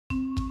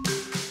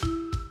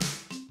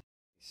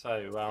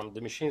So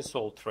the machine's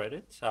all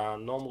threaded.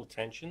 Normal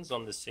tensions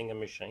on the Singer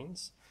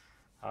machines,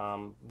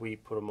 we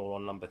put them all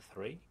on number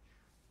 3.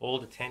 All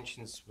the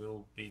tensions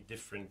will be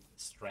different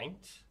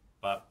strength,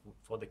 but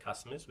for the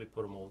customers we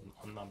put them all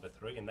on number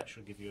 3, and that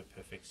should give you a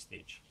perfect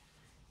stitch.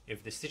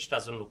 If the stitch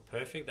doesn't look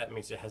perfect, that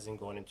means it hasn't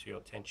gone into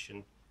your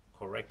tension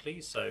correctly,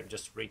 so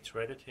just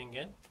re-thread it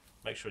again.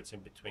 Make sure it's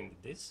in between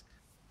the disc.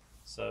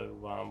 So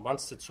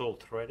once it's all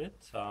threaded,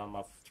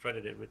 I've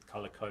threaded it with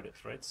color-coded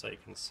thread so you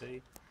can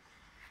see.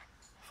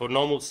 For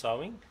normal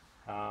sewing,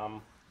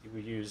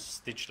 we use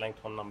stitch length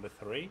on number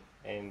 3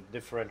 and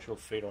differential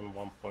feet on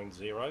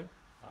 1.0.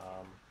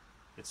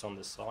 It's on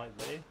the side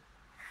there,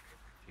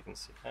 if you can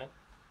see that.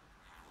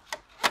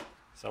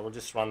 So we'll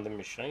just run the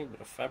machine with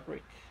a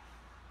fabric.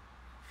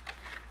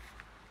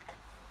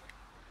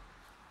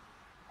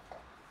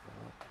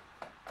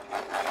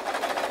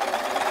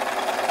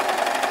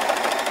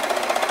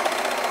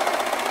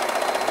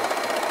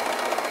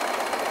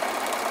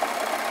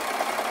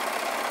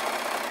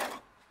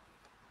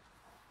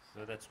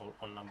 So that's all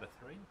on number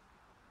 3,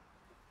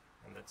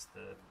 and that's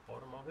the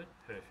bottom of it.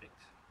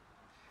 Perfect.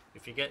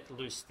 If you get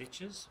loose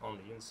stitches on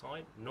the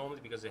inside, normally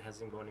because it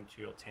hasn't gone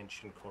into your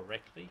tension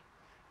correctly,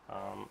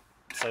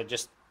 so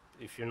just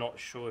if you're not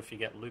sure if you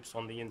get loops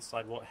on the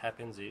inside, what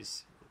happens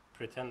is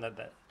pretend that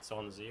that's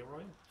on 0,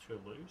 too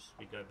loose.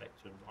 We go back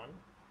to 1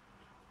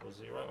 or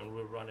 0 and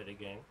we'll run it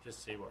again,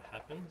 just see what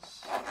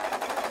happens.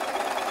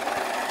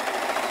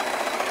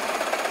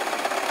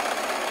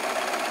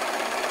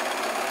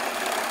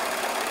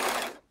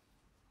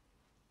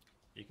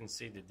 You can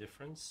see the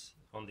difference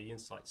on the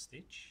inside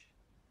stitch.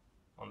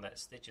 On that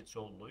stitch it's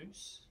all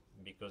loose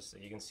because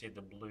you can see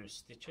the blue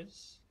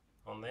stitches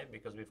on there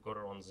because we've got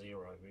it on 0.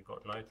 We've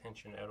got no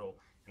tension at all,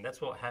 and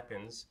that's what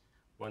happens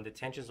when the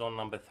tension's on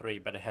number 3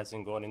 but it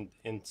hasn't gone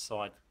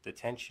inside the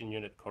tension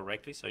unit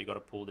correctly, so you've got to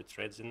pull the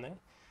threads in there.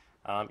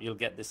 You'll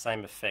get the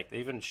same effect,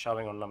 even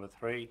showing on number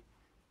 3,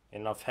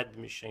 and I've had the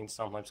machine,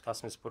 sometimes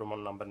customers put them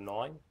on number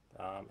 9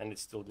 and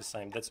it's still the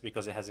same. That's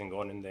because it hasn't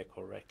gone in there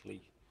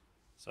correctly,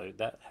 so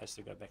that has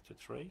to go back to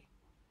 3.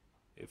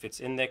 If it's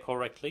in there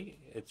correctly,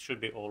 it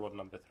should be all on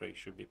number 3,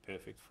 should be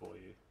perfect for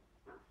you.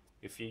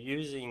 If you're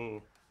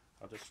using,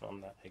 I'll just run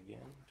that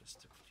again,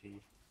 just to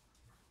see.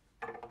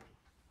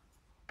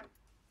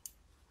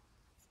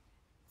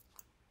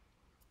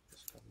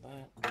 Just got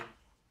that.